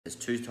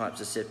There's two types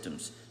of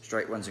septums,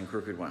 straight ones and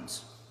crooked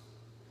ones.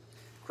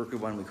 Crooked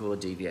one we call a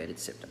deviated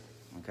septum,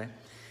 okay?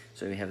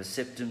 So we have a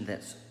septum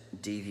that's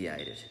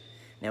deviated.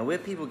 Now where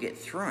people get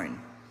thrown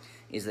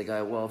is they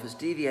go, well, if it's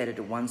deviated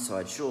to one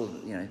side, sure,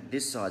 you know,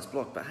 this side's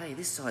blocked, but hey,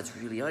 this side's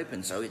really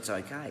open, so it's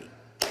okay.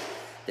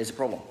 There's a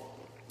problem.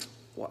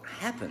 What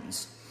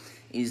happens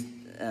is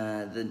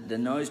the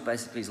nose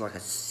basically is like a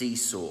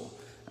seesaw,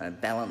 a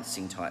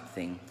balancing type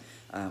thing,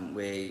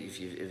 where if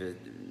you ever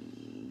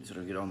sort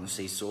of get on the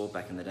seesaw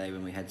back in the day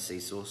when we had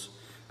seesaws,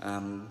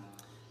 and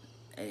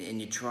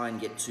you try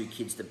and get two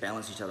kids to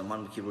balance each other.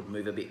 One kid would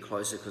move a bit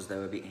closer because they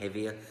were a bit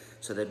heavier,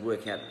 so they'd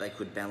work out that they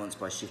could balance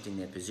by shifting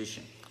their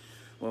position.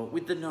 Well,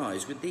 with the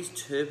nose, with these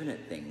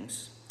turbinate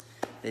things,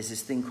 there's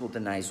this thing called the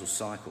nasal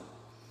cycle.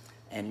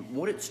 And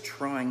what it's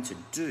trying to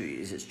do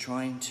is it's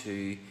trying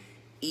to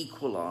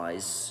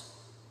equalize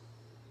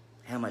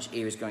how much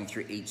air is going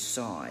through each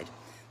side,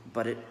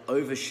 but it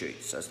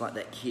overshoots. So it's like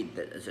that kid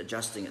that is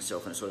adjusting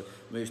itself and it sort of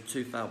moves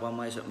too far one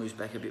way, so it moves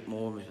back a bit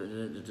more.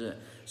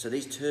 So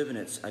these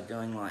turbinates are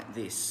going like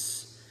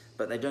this,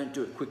 but they don't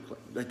do it quickly.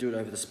 They do it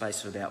over the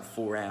space of about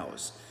 4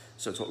 hours.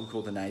 So it's what we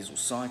call the nasal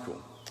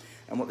cycle.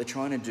 And what they're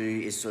trying to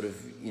do is sort of,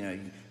 you know,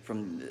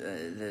 from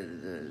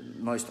the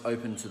most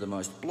open to the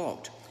most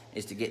blocked,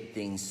 is to get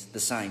things the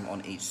same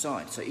on each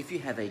side. So if you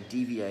have a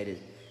deviated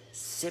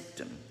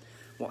septum,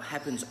 what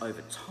happens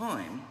over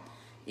time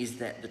is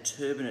that the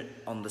turbinate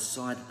on the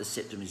side that the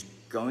septum is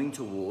going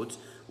towards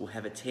will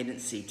have a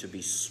tendency to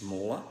be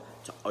smaller,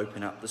 to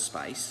open up the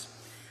space,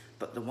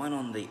 but the one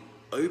on the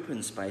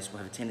open space will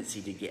have a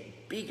tendency to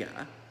get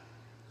bigger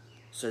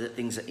so that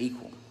things are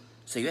equal.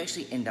 So you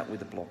actually end up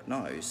with a blocked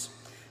nose,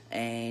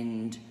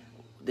 and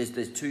there's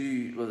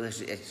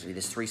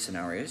three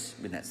scenarios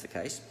when that's the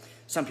case.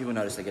 Some people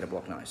notice they get a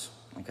blocked nose,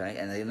 okay,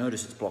 and they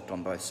notice it's blocked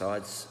on both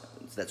sides.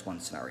 So that's one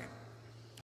scenario.